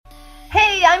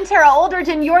I'm Tara Oldridge,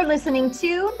 and you're listening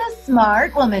to The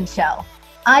Smart Woman Show.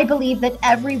 I believe that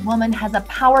every woman has a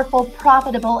powerful,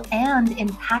 profitable, and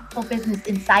impactful business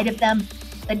inside of them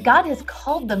that God has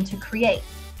called them to create.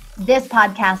 This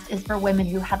podcast is for women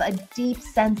who have a deep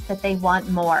sense that they want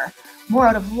more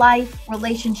out of life,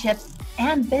 relationships,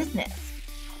 and business.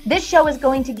 This show is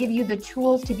going to give you the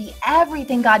tools to be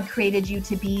everything God created you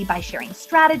to be by sharing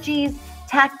strategies,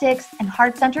 tactics, and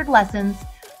heart-centered lessons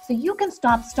so you can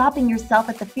stop stopping yourself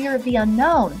at the fear of the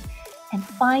unknown and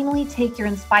finally take your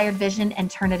inspired vision and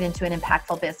turn it into an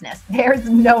impactful business. There's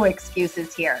no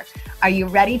excuses here. Are you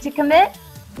ready to commit?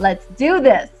 Let's do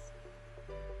this.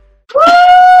 Woo!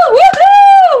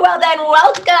 Woohoo! Well then,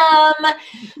 welcome,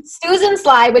 Susan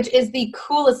Sly, which is the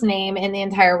coolest name in the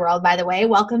entire world, by the way.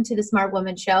 Welcome to the Smart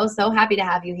Woman Show. So happy to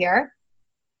have you here.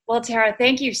 Well, Tara,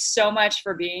 thank you so much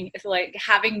for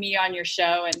having me on your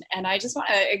show. And I just want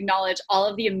to acknowledge all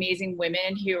of the amazing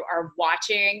women who are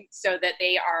watching so that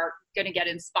they are going to get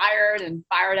inspired and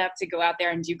fired up to go out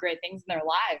there and do great things in their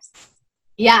lives.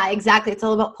 Yeah, exactly. It's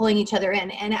all about pulling each other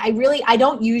in. And I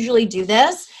don't usually do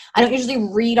this. I don't usually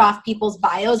read off people's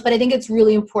bios, but I think it's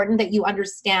really important that you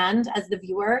understand as the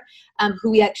viewer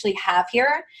who we actually have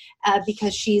here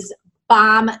because she's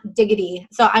bomb diggity.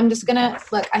 So I'm just going to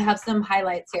look, I have some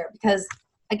highlights here because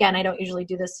again, I don't usually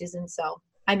do this, Susan. So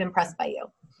I'm impressed by you.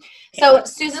 So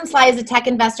Susan Sly is a tech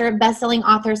investor, best-selling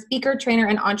author, speaker, trainer,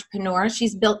 and entrepreneur.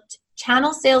 She's built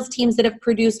channel sales teams that have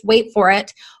produced, wait for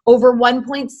it, over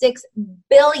 1.6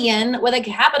 billion with a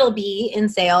capital B in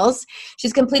sales.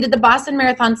 She's completed the Boston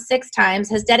Marathon 6 times,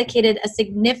 has dedicated a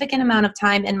significant amount of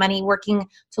time and money working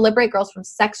to liberate girls from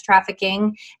sex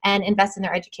trafficking and invest in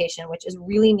their education, which is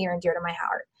really near and dear to my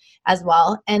heart as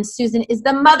well. And Susan is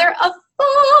the mother of 5,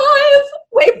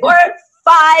 wait for it,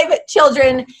 5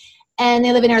 children. And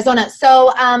they live in Arizona.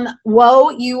 So,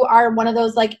 you are one of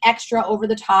those like extra over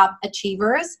the top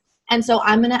achievers. And so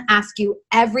I'm going to ask you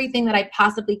everything that I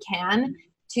possibly can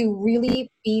to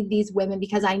really feed these women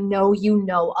because I know you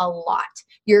know a lot.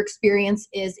 Your experience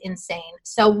is insane.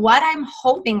 So what I'm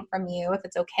hoping from you, if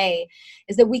it's okay,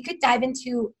 is that we could dive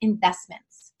into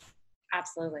investments.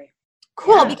 Absolutely.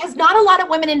 Cool, yeah. Because not a lot of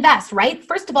women invest, right?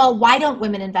 First of all, why don't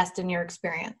women invest in your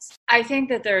experience? I think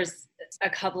that there's a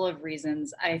couple of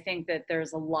reasons. I think that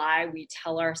there's a lie we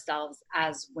tell ourselves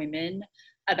as women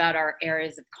about our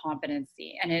areas of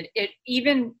competency. And it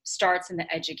even starts in the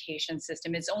education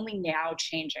system. It's only now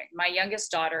changing. My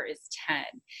youngest daughter is 10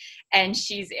 and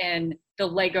she's in the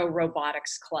Lego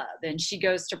Robotics Club. And she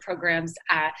goes to programs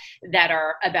that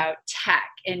are about tech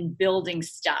and building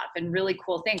stuff and really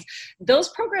cool things. Those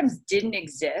programs didn't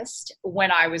exist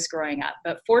when I was growing up.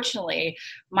 But fortunately,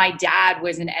 my dad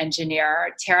was an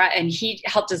engineer, Tara, and he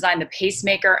helped design the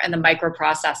pacemaker and the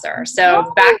microprocessor.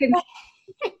 So back in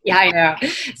yeah, I know.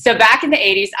 So back in the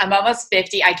 80s, I'm almost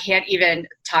 50. I can't even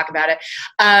talk about it.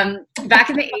 Back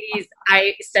in the 80s,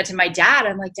 I said to my dad,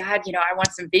 I'm like, Dad, I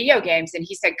want some video games. And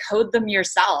he said, code them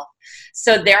yourself.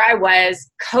 So there I was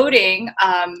coding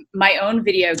my own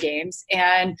video games.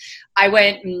 And I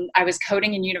was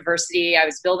coding in university. I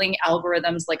was building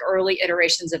algorithms, like early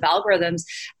iterations of algorithms.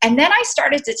 And then I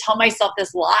started to tell myself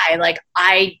this lie, like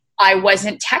I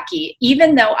wasn't techie,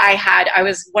 even though I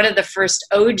was one of the first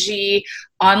OG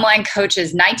online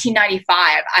coaches, 1995.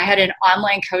 I had an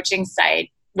online coaching site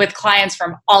with clients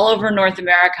from all over North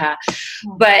America,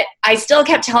 but I still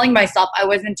kept telling myself I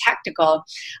wasn't technical.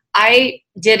 I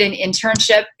did an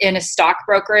internship in a stock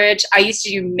brokerage. I used to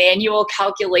do manual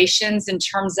calculations in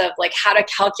terms of like how to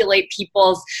calculate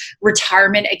people's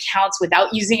retirement accounts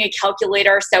without using a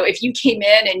calculator. So if you came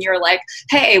in and you're like,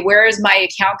 hey, where is my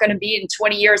account going to be in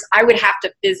 20 years? I would have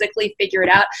to physically figure it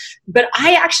out. But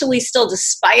I actually still,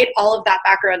 despite all of that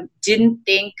background, didn't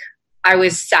think I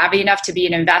was savvy enough to be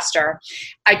an investor.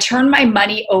 I turned my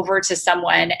money over to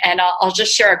someone, and I'll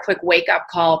just share a quick wake-up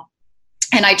call.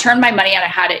 And I turned my money and I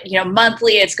had it,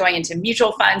 monthly. It's going into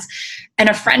mutual funds. And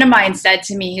a friend of mine said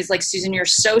to me, he's like, Susan, you're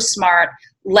so smart.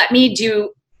 Let me do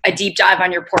a deep dive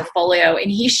on your portfolio. And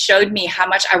he showed me how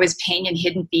much I was paying in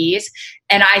hidden fees.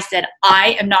 And I said,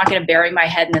 I am not going to bury my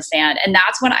head in the sand. And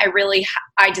that's when I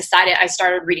decided. I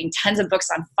started reading tons of books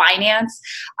on finance.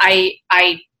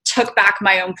 I took back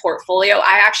my own portfolio.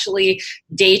 I actually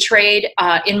day trade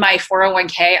in my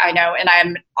 401k. I know, and I'm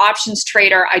an options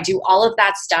trader. I do all of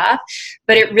that stuff.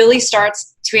 But it really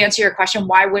starts, to answer your question,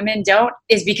 why women don't,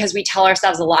 is because we tell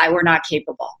ourselves a lie. We're not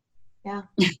capable. Yeah.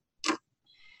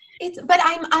 But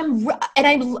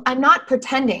I'm not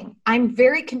pretending. I'm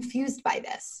very confused by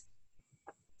this.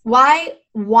 Why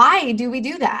do we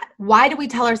do that? Why do we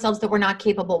tell ourselves that we're not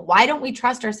capable? Why don't we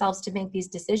trust ourselves to make these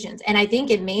decisions? And I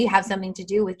think it may have something to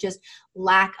do with just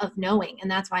lack of knowing. And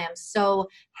that's why I'm so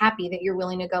happy that you're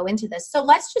willing to go into this. So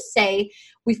let's just say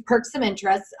we've perked some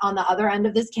interest on the other end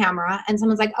of this camera and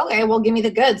someone's like, okay, well, give me the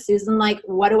goods, Susan. Like,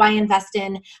 what do I invest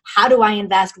in? How do I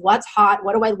invest? What's hot?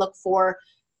 What do I look for?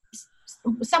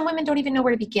 Some women don't even know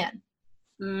where to begin.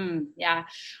 Yeah.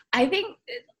 I think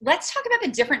let's talk about the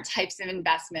different types of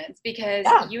investments, because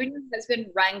you and your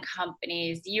husband run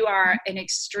companies. You are an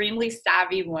extremely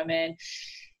savvy woman.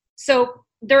 So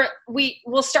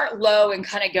we'll start low and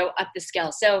kind of go up the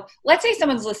scale. So let's say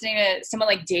someone's listening to someone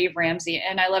like Dave Ramsey,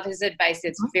 and I love his advice.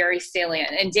 It's very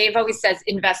salient. And Dave always says,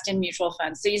 invest in mutual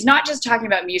funds. So he's not just talking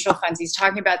about mutual funds. He's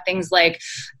talking about things like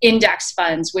index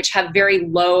funds, which have very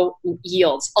low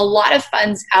yields. A lot of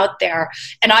funds out there,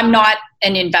 and I'm not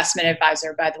an investment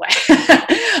advisor, by the way.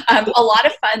 A lot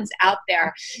of funds out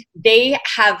there, they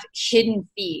have hidden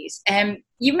fees. And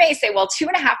you may say, well,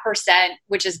 2.5%,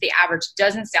 which is the average,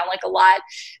 doesn't sound like a lot,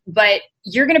 but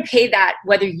you're going to pay that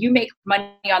whether you make money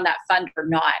on that fund or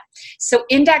not. So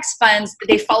index funds,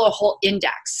 they follow a whole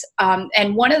index.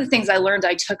 And one of the things I learned,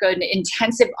 I took an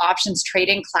intensive options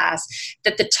trading class,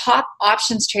 that the top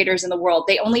options traders in the world,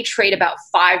 they only trade about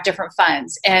 5 different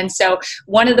funds. And so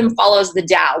one of them follows the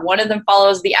Dow, one of them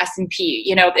follows the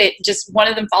S&P, one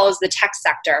of them follows the tech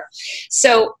sector.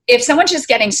 So if someone's just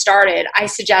getting started, I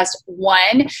suggest,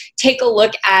 one, take a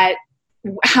look at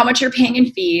how much you're paying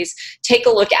in fees, take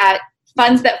a look at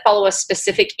funds that follow a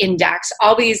specific index.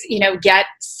 Always, get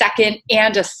second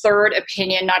and a third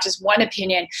opinion, not just one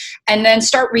opinion, and then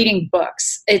start reading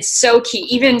books. It's so key.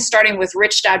 Even starting with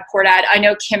Rich Dad, Poor Dad. I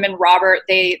know Kim and Robert,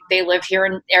 they live here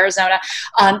in Arizona.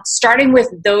 Starting with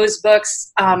those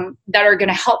books that are going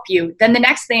to help you. Then the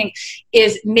next thing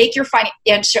is make your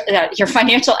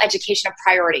financial education a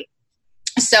priority.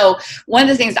 So one of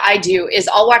the things I do is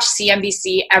I'll watch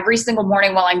CNBC every single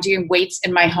morning while I'm doing weights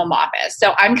in my home office.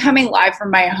 So I'm coming live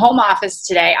from my home office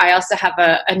today. I also have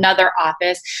another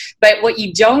office. But what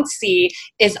you don't see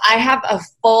is I have a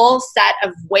full set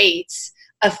of weights,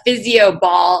 a physio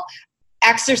ball,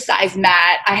 exercise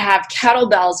mat. I have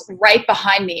kettlebells right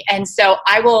behind me. And so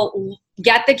I will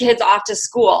get the kids off to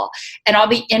school and I'll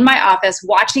be in my office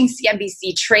watching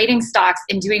CNBC, trading stocks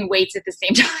and doing weights at the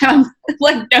same time.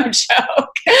 Like, no joke.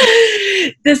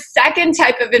 The second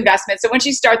type of investment, so once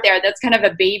you start there, that's kind of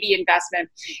a baby investment,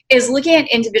 is looking at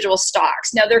individual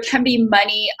stocks. Now, there can be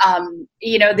money,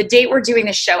 the date we're doing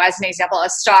this show, as an example, a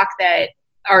stock that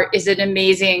is an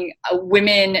amazing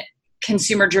women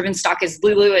consumer-driven stock is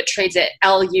Lulu. It trades at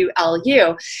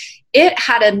LULU. It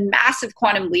had a massive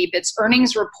quantum leap. Its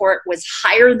earnings report was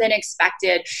higher than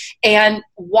expected. And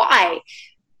why?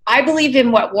 I believe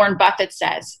in what Warren Buffett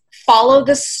says. Follow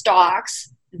the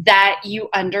stocks that you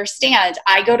understand.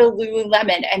 I go to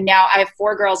Lululemon, and now I have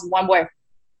 4 girls and 1 boy.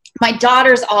 My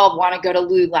daughters all want to go to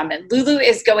Lululemon. Lulu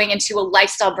is going into a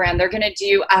lifestyle brand. They're going to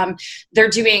do, they're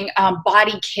doing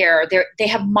body care. They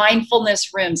have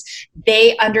mindfulness rooms.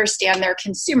 They understand their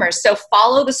consumers. So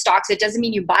follow the stocks. It doesn't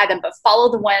mean you buy them, but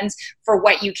follow the ones for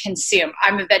what you consume.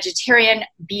 I'm a vegetarian.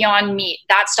 Beyond Meat,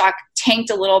 that stock tanked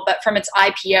a little, but from its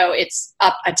IPO, it's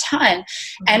up a ton.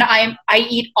 And I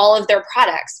eat all of their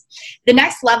products. The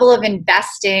next level of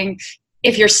investing,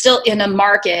 if you're still in a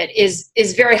market, is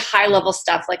very high level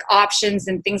stuff like options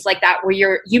and things like that,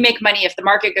 where you make money if the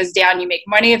market goes down, you make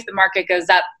money if the market goes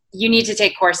up. You need to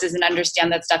take courses and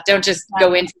understand that stuff. Don't just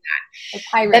go into that. It's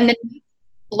high risk. Then the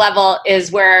level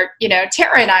is where,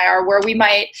 Tara and I are, where we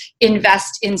might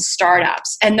invest in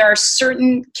startups. And there are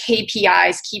certain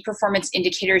KPIs, key performance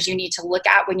indicators, you need to look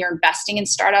at when you're investing in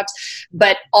startups.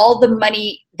 But all the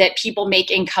money that people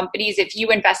make in companies, if you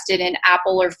invested in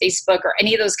Apple or Facebook or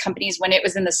any of those companies when it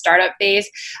was in the startup phase,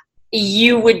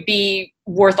 you would be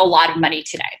worth a lot of money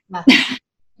today.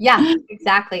 Yeah,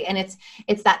 exactly. And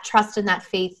it's that trust and that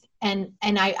faith. And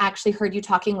I actually heard you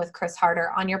talking with Chris Harder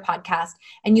on your podcast,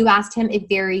 and you asked him a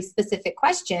very specific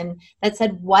question that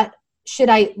said, what should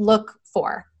I look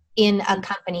for in a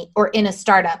company or in a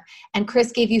startup? And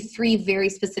Chris gave you 3 very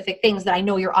specific things that I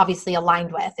know you're obviously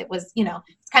aligned with. It was,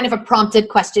 it's kind of a prompted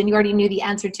question. You already knew the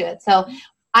answer to it. So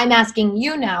I'm asking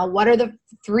you now, what are the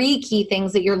 3 key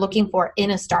things that you're looking for in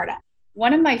a startup?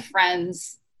 One of my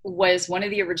friends was one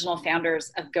of the original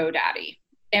founders of GoDaddy.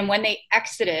 And when they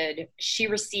exited, she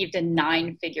received a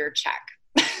 9-figure check.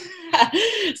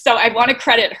 So I want to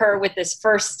credit her with this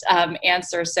first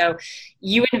answer. So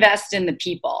you invest in the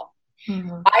people.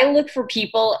 Mm-hmm. I look for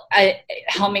people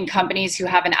helming companies who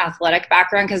have an athletic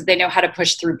background because they know how to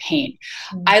push through pain.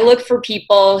 Mm-hmm. I look for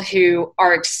people who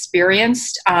are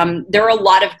experienced. There are a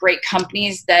lot of great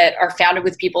companies that are founded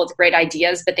with people with great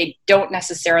ideas, but they don't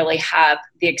necessarily have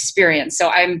the experience. So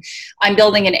I'm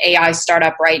building an AI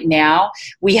startup right now.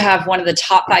 We have one of the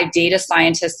top 5 data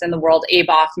scientists in the world, Abe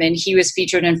Hoffman. He was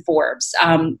featured in Forbes.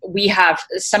 We have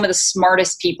some of the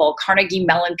smartest people, Carnegie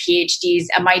Mellon PhDs,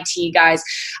 MIT guys.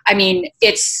 I mean,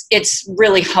 it's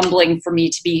really humbling for me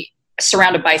to be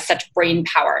surrounded by such brain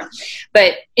power.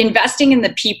 But investing in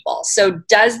the people. So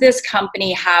does this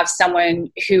company have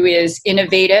someone who is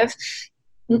innovative?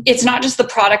 It's not just the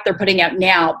product they're putting out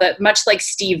now, but much like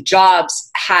Steve Jobs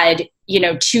had,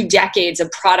 2 decades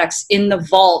of products in the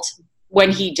vault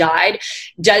when he died.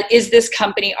 Is this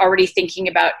company already thinking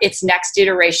about its next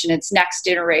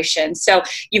iteration? So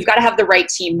you've got to have the right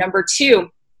team. Number 2,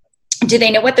 do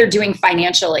they know what they're doing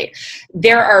financially?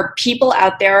 There are people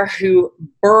out there who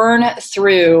burn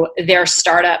through their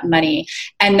startup money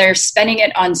and they're spending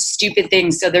it on stupid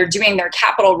things. So they're doing their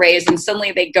capital raise and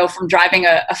suddenly they go from driving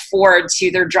a Ford to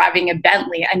they're driving a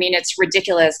Bentley. I mean, it's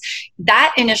ridiculous.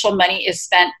 That initial money is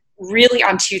spent really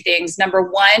on 2 things. Number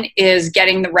 1 is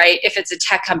getting the right, if it's a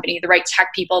tech company, the right tech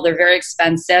people. They're very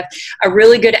expensive. A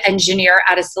really good engineer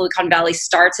out of Silicon Valley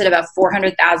starts at about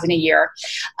 $400,000 a year.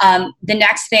 The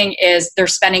next thing is they're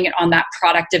spending it on that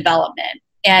product development.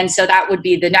 And so that would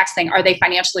be the next thing. Are they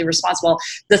financially responsible?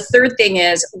 The third thing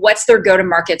is, what's their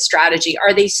go-to-market strategy?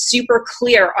 Are they super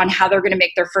clear on how they're going to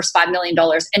make their first $5 million?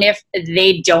 And if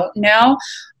they don't know,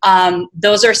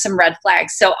 those are some red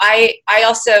flags. So I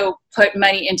also put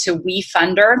money into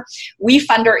WeFunder.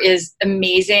 WeFunder is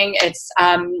amazing. It's,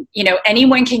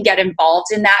 anyone can get involved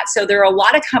in that. So there are a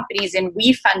lot of companies in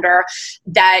WeFunder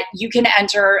that you can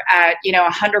enter at,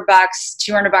 $100,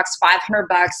 $200,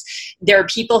 $500. There are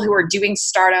people who are doing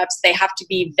startups. They have to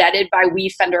be vetted by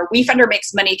WeFunder. WeFunder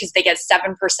makes money because they get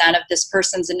 7% of this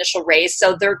person's initial raise.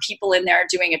 So there are people in there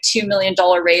doing a $2 million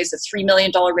raise, a $3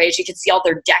 million raise. You can see all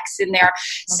their decks in there.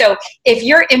 So if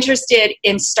you're interested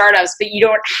in startups, but you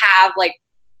don't have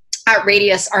at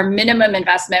Radius, our minimum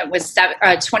investment was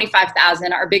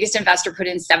 $25,000. Our biggest investor put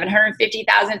in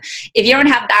 $750,000. If you don't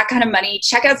have that kind of money,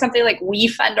 check out something like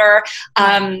WeFunder.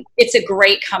 It's a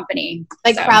great company.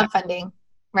 Crowdfunding,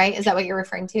 right? Is that what you're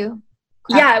referring to?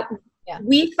 Yeah.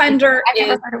 WeFunder I've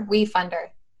never heard of WeFunder.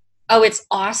 Oh, it's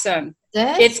awesome.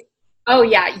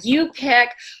 You pick.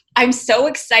 I'm so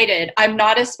excited. I'm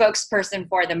not a spokesperson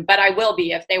for them, but I will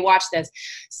be if they watch this.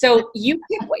 So you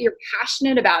pick what you're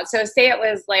passionate about. So say it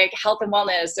was like health and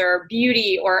wellness or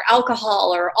beauty or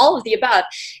alcohol or all of the above.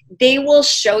 They will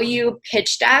show you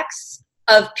pitch decks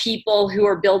of people who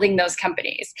are building those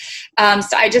companies.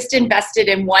 So I just invested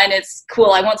in one. It's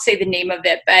cool. I won't say the name of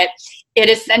it, but it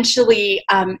essentially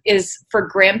is for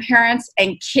grandparents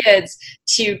and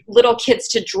little kids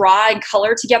to draw and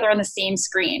color together on the same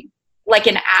screen. Like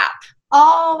an app.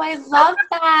 Oh, I love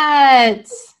that.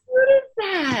 What is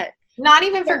that? Not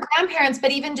even for grandparents,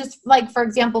 but even just for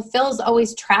example, Phil's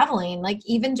always traveling,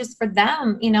 even just for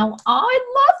them, I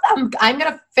love them. I'm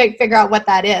going to figure out what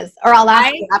that is, or I'll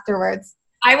ask you afterwards.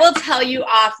 I will tell you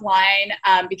offline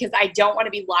because I don't want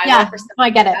to be liable for something. I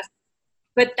get it.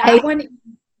 But that one,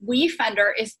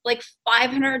 WeFunder is like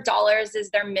 $500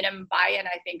 is their minimum buy-in,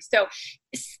 I think. So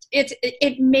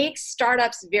it makes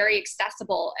startups very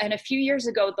accessible. And a few years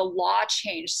ago, the law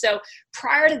changed. So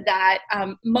prior to that,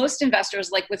 most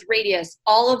investors, like with Radius,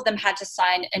 all of them had to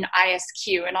sign an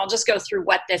ISQ. And I'll just go through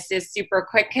what this is super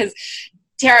quick because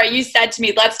Tara, you said to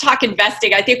me, let's talk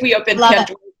investing. I think we opened Pandora's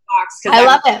box.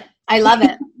 I love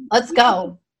it. Let's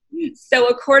go. So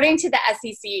according to the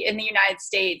SEC in the United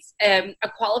States, a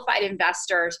qualified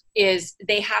investor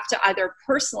they have to either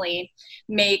personally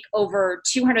make over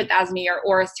 $200,000 a year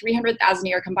or $300,000 a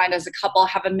year combined as a couple,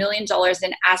 have $1 million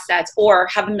in assets, or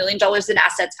have $1 million in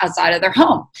assets outside of their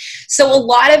home. So a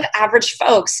lot of average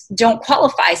folks don't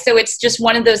qualify. So it's just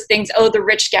one of those things, the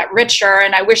rich get richer,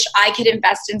 and I wish I could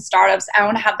invest in startups. I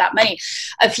want to have that money.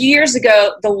 A few years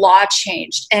ago, the law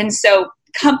changed. And so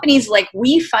companies like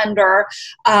WeFunder,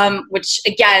 which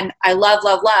again, I love,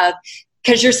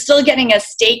 because you're still getting a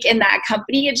stake in that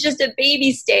company. It's just a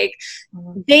baby stake.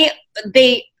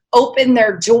 They open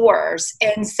their doors.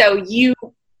 And so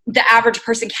the average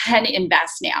person can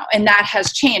invest now, and that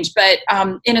has changed. But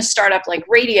in a startup like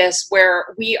Radius,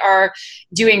 where we are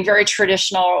doing very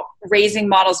traditional raising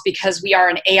models because we are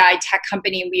an AI tech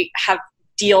company, we have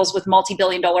deals with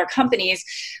multi-billion-dollar companies,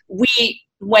 we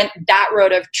went that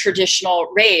road of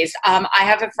traditional raise. I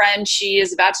have a friend, she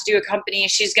is about to do a company.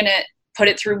 She's going to put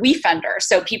it through WeFunder.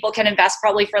 So people can invest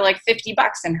probably for like $50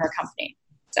 in her company.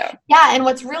 So yeah, and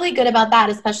what's really good about that,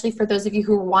 especially for those of you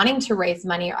who are wanting to raise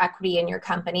money or equity in your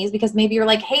companies, because maybe you're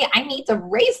like, hey, I need to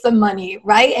raise some money,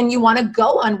 right? And you want to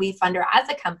go on WeFunder as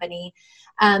a company.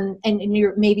 And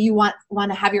you're, maybe you want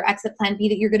to have your exit plan be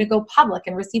that you're going to go public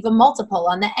and receive a multiple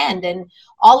on the end and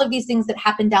all of these things that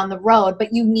happen down the road, but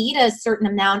you need a certain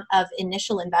amount of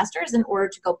initial investors in order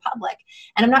to go public.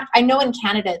 And I know in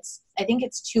Canada, I think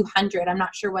it's 200. I'm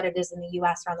not sure what it is in the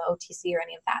US around the OTC or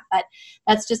any of that, but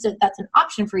that's an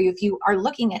option for you if you are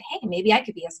looking at, hey, maybe I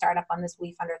could be a startup on this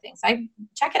WeFunder thing. So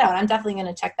check it out. I'm definitely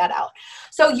going to check that out.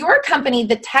 So your company,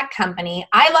 the tech company,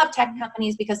 I love tech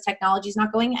companies because technology is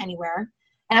not going anywhere.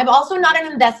 And I'm also not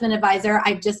an investment advisor.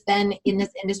 I've just been in this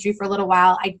industry for a little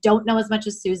while. I don't know as much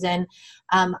as Susan.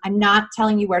 I'm not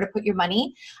telling you where to put your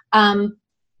money.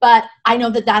 But I know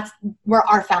that that's where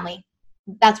our family,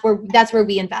 that's where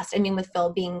we invest. I mean, with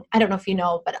Phil being, I don't know if you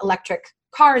know, but electric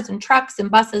cars and trucks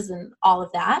and buses and all of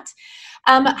that.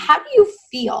 How do you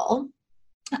feel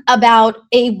about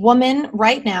a woman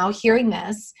right now hearing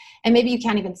this? And maybe you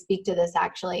can't even speak to this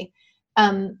actually.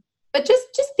 But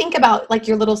just think about like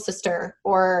your little sister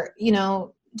or, you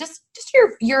know, just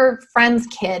your friend's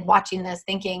kid watching this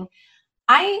thinking,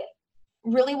 I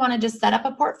really want to just set up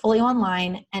a portfolio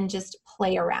online and just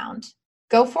play around.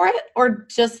 Go for it? Or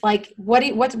just like, what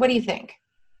do you think?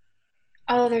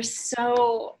 Oh, there's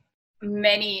so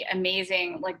many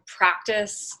amazing like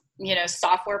practice, you know,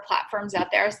 software platforms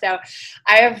out there. So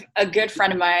I have a good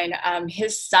friend of mine,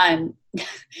 his son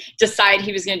decided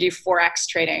he was going to do Forex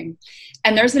trading.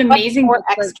 And there's an amazing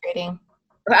Forex trading.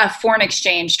 Foreign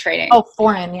exchange trading. Oh,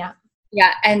 foreign. Yeah.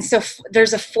 Yeah. And so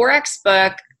there's a Forex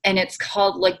book and it's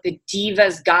called like the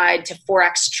Diva's Guide to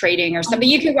Forex Trading or something.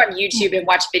 You can go on YouTube and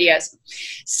watch videos.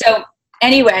 So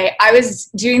anyway, I was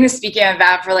doing the speaking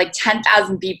event for like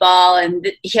 10,000 people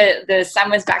and the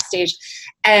son was backstage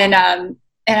and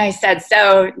I said,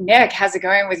 so Nick, how's it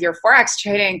going with your Forex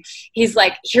trading? He's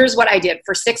like, here's what I did.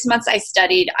 For 6 months, I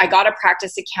studied. I got a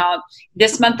practice account.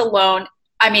 This month alone,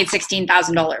 I made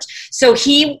 $16,000. So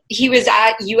he was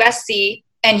at USC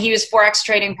and he was Forex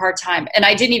trading part-time. And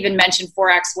I didn't even mention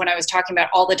Forex when I was talking about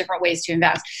all the different ways to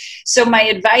invest. So my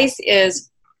advice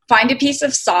is find a piece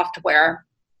of software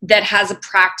that has a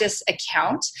practice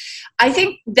account. I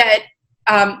think that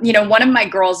you know, one of my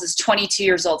girls is 22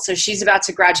 years old, so she's about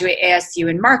to graduate ASU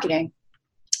in marketing.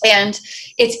 And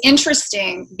it's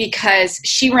interesting because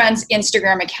she runs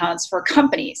Instagram accounts for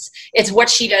companies. It's what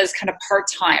she does kind of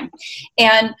part-time.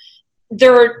 And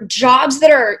there are jobs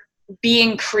that are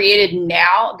being created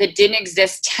now that didn't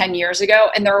exist 10 years ago.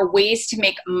 And there are ways to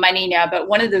make money now. But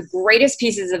one of the greatest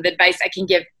pieces of advice I can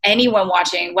give anyone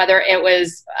watching, whether it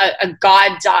was a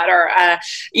goddaughter,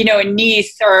 you know, a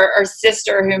niece or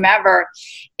sister, whomever,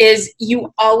 is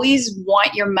you always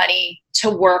want your money to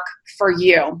work for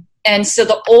you. And so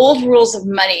the old rules of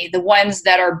money, the ones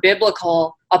that are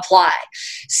biblical, apply.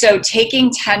 So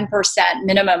taking 10%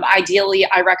 minimum, ideally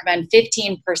I recommend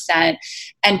 15%,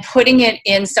 and putting it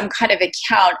in some kind of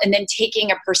account and then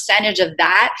taking a percentage of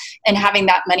that and having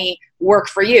that money work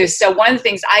for you. So one of the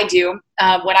things I do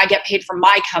when I get paid from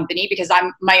my company, because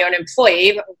I'm my own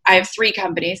employee, I have 3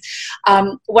 companies,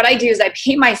 what I do is I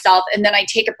pay myself and then I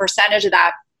take a percentage of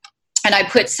that and I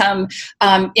put some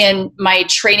in my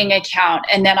trading account,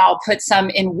 and then I'll put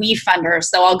some in WeFunder.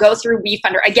 So I'll go through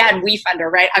WeFunder. Again,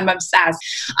 WeFunder, right? I'm obsessed.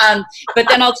 But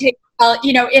then I'll take,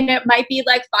 you know, and it might be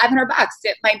like $500.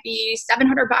 It might be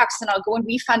 $700, and I'll go in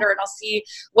WeFunder and I'll see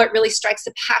what really strikes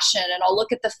a passion, and I'll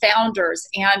look at the founders.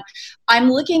 And I'm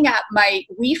looking at my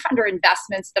WeFunder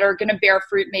investments that are going to bear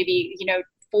fruit maybe, you know,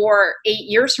 4 or 8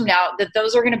 years from now, that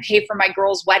those are going to pay for my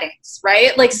girls' weddings,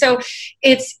 right? Like, so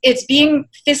it's being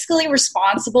fiscally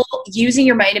responsible, using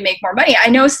your money to make more money. I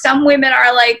know some women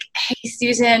are like, hey,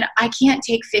 Susan, I can't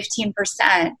take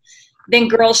 15%. Then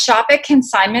girls, shop at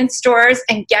consignment stores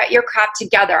and get your crap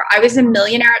together. I was a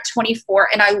millionaire at 24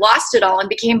 and I lost it all and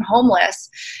became homeless.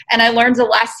 And I learned a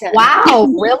lesson.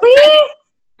 Wow, really?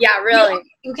 Yeah, really.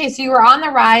 Okay, so you were on the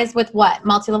rise with what?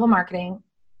 Multi-level marketing,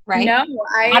 right? No,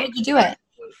 How did you do it?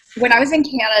 When I was in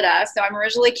Canada, so I'm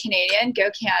originally Canadian, go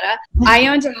Canada, I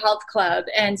owned a health club.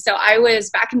 And so I was,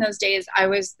 back in those days, I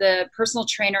was the personal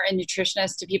trainer and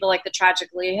nutritionist to people like the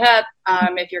Tragically Hip.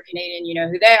 If you're Canadian, you know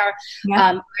who they are.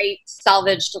 Yeah. I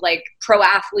salvaged like pro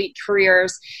athlete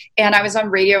careers, and I was on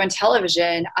radio and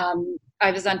television.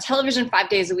 I was on television 5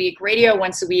 days a week, radio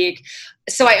once a week.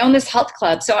 So I owned this health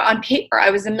club. So on paper, I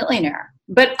was a millionaire.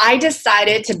 But I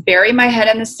decided to bury my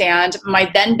head in the sand. My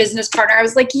then business partner, I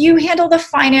was like, you handle the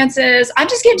finances. I'm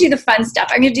just going to do the fun stuff.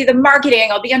 I'm going to do the marketing.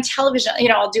 I'll be on television.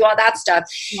 I'll do all that stuff.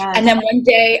 Yes. And then one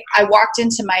day I walked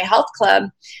into my health club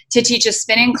to teach a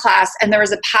spinning class, and there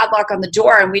was a padlock on the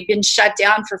door, and we'd been shut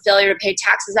down for failure to pay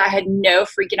taxes. I had no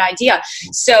freaking idea.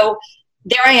 So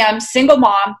there I am, single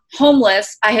mom,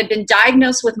 homeless. I had been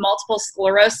diagnosed with multiple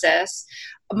sclerosis.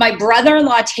 My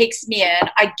brother-in-law takes me in.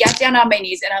 I get down on my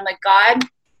knees and I'm like, God,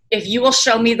 if you will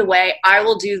show me the way, I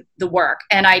will do the work.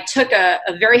 And I took a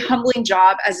very humbling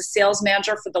job as a sales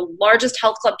manager for the largest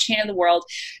health club chain in the world,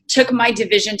 took my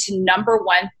division to number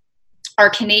one. Our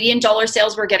Canadian dollar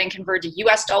sales were getting converted to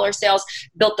US dollar sales,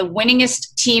 built the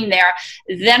winningest team there.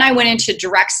 Then I went into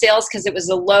direct sales because it was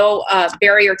a low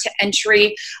barrier to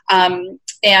entry.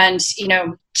 And,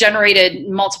 generated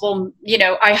multiple,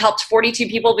 I helped 42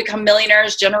 people become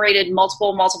millionaires, generated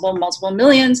multiple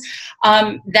millions.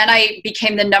 Then I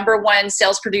became the number one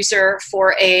sales producer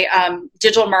for a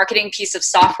digital marketing piece of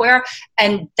software.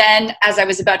 And then as I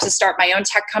was about to start my own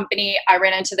tech company, I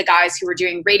ran into the guys who were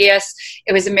doing Radius.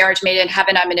 It was a marriage made in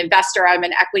heaven. I'm an investor. I'm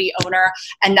an equity owner.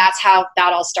 And that's how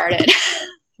that all started.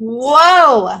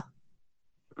 Whoa.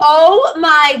 Oh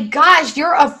my gosh.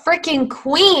 You're a freaking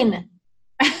queen.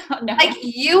 No. Like,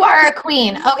 you are a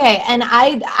queen. Okay. And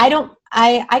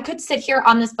I could sit here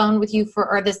on this phone with you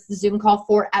or this Zoom call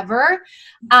forever.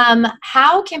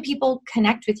 How can people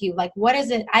connect with you? Like, what is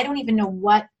it? I don't even know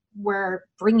what we're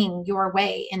bringing your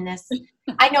way in this.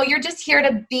 I know you're just here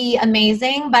to be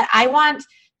amazing, but I want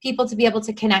people to be able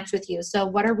to connect with you. So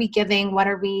what are we giving? What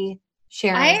are we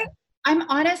sharing? I'm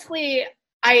honestly,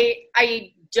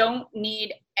 I don't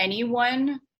need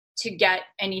anyone to get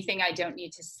anything. I don't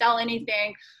need to sell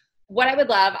anything. What I would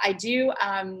love, I do,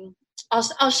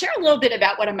 I'll share a little bit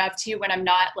about what I'm up to when I'm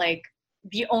not like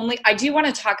I do want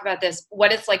to talk about this,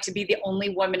 what it's like to be the only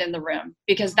woman in the room,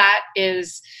 because that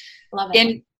is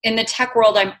in the tech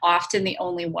world, I'm often the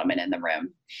only woman in the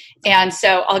room. And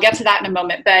so I'll get to that in a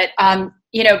moment, but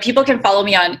people can follow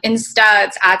me on Insta.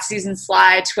 It's at Susan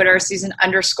Sly, Twitter,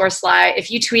 Susan_Sly.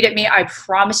 If you tweet at me, I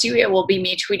promise you it will be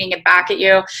me tweeting it back at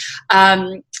you.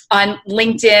 On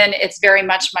LinkedIn, it's very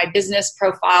much my business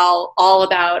profile, all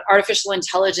about artificial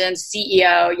intelligence,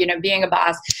 CEO, being a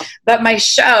boss. But my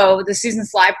show, the Susan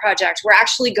Sly Project, we're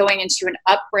actually going into an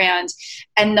up brand.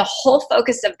 And the whole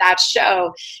focus of that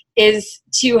show is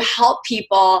to help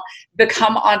people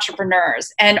become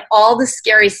entrepreneurs and all the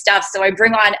scary stuff. So I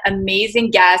bring on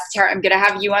amazing guests. Tara, I'm going to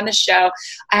have you on the show.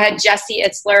 I had Jesse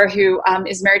Itzler, who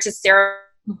is married to Sarah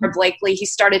Blakely. He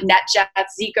started NetJet,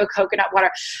 Zico Coconut Water.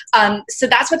 So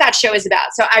that's what that show is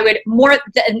about. So I would, more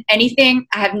than anything,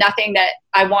 I have nothing that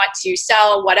I want to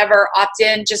sell, whatever, opt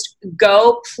in, just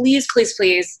go. Please, please,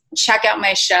 please check out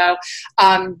my show.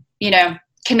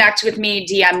 Connect with me,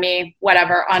 DM me,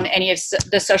 whatever, on any of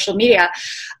the social media.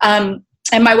 And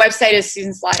my website is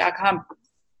susansly.com.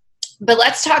 But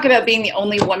let's talk about being the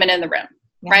only woman in the room,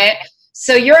 right?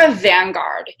 So you're a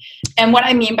vanguard. And what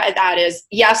I mean by that is,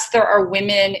 yes, there are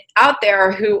women out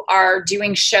there who are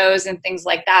doing shows and things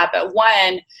like that. But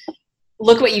one,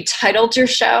 look what you titled your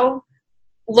show.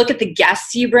 Look at the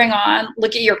guests you bring on.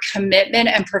 Look at your commitment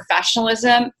and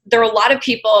professionalism. There are a lot of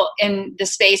people in the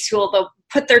space who will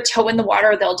put their toe in the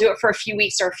water. They'll do it for a few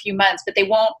weeks or a few months, but they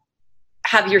won't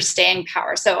have your staying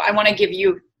power. So I want to give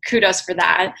you kudos for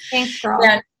that. Thanks, girl.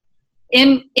 And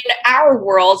in our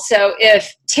world, so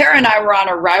if Tara and I were on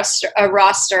a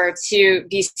roster to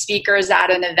be speakers at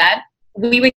an event,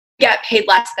 we would get paid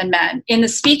less than men. In the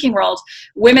speaking world,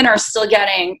 women are still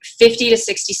getting 50 to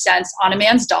 60 cents on a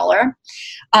man's dollar.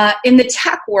 In the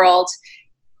tech world,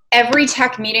 every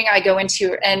tech meeting I go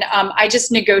into, and I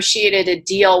just negotiated a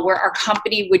deal where our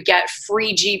company would get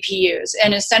free GPUs.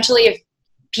 And essentially, if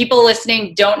people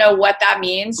listening don't know what that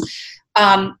means,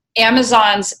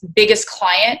 Amazon's biggest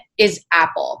client is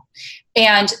Apple.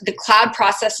 And the cloud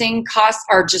processing costs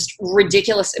are just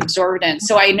ridiculous, exorbitant.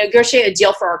 So I negotiate a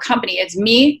deal for our company. It's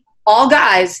me, all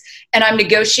guys, and I'm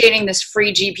negotiating this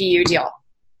free GPU deal.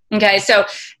 Okay, so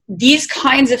these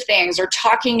kinds of things are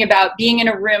talking about being in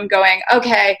a room going,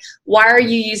 okay, why are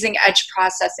you using edge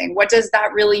processing? What does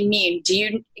that really mean?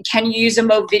 Can you use a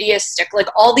Movidia stick? Like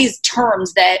all these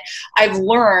terms that I've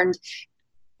learned,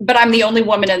 but I'm the only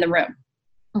woman in the room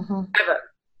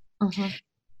ever.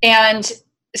 And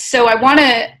so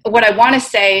what I want to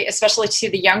say, especially to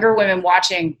the younger women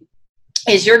watching,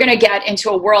 is you're going to get into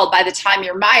a world by the time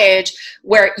you're my age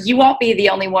where you won't be the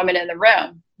only woman in the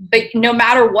room. But no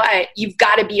matter what, you've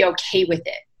got to be okay with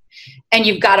it. And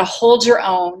you've got to hold your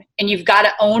own, and you've got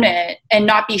to own it and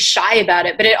not be shy about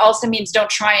it. But it also means don't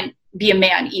try and be a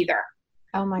man either.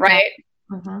 Oh my right?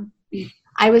 God.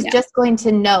 I was just going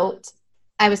to notice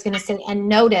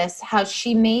how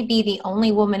she may be the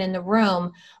only woman in the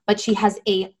room, but she has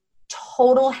a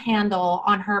total handle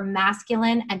on her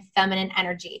masculine and feminine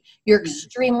energy. You're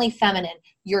extremely feminine.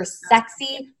 You're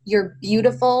sexy, you're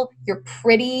beautiful, you're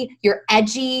pretty, you're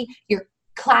edgy, you're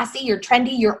classy, you're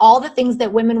trendy, you're all the things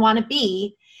that women want to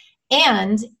be.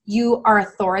 And you are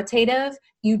authoritative.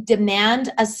 You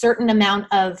demand a certain amount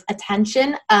of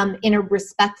attention in a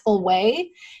respectful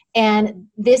way. And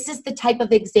this is the type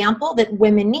of example that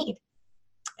women need.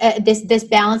 This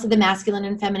balance of the masculine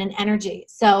and feminine energy.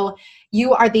 So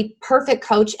you are the perfect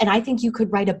coach. And I think you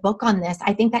could write a book on this.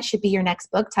 I think that should be your next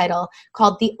book title,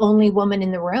 called The Only Woman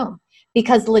in the Room,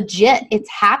 because legit, it's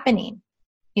happening,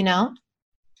 you know?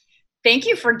 Thank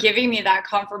you for giving me that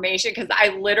confirmation, because I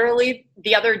literally,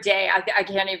 the other day, I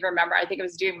can't even remember, I think I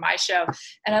was doing my show,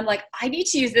 and I'm like, I need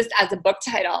to use this as a book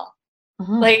title.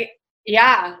 Like,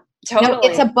 yeah, totally. No,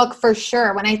 it's a book for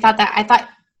sure. When I thought that,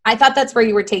 I thought that's where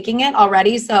you were taking it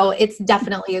already, so it's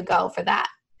definitely a go for that.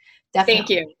 Definitely. Thank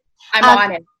you. I'm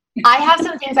on it. I have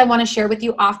some things I want to share with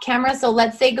you off camera, so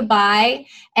let's say goodbye.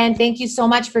 And thank you so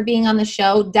much for being on the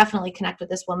show. Definitely connect with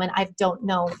this woman. I don't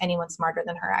know anyone smarter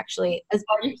than her, actually. Oh,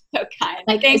 you're so kind.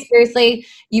 Like, seriously,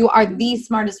 you are the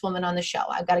smartest woman on the show.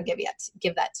 I've got to give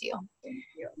that to you. Thank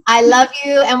you. I love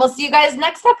you, and we'll see you guys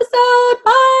next episode.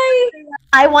 Bye.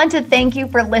 I want to thank you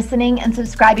for listening and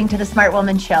subscribing to The Smart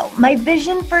Woman Show. My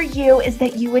vision for you is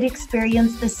that you would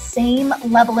experience the same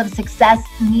level of success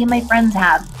me and my friends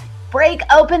have. Break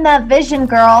open that vision,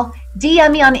 girl.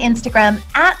 DM me on Instagram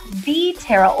at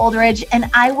 @TaraOldridge, and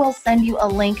I will send you a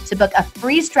link to book a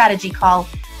free strategy call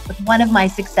with one of my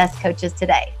success coaches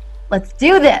today. Let's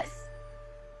do this.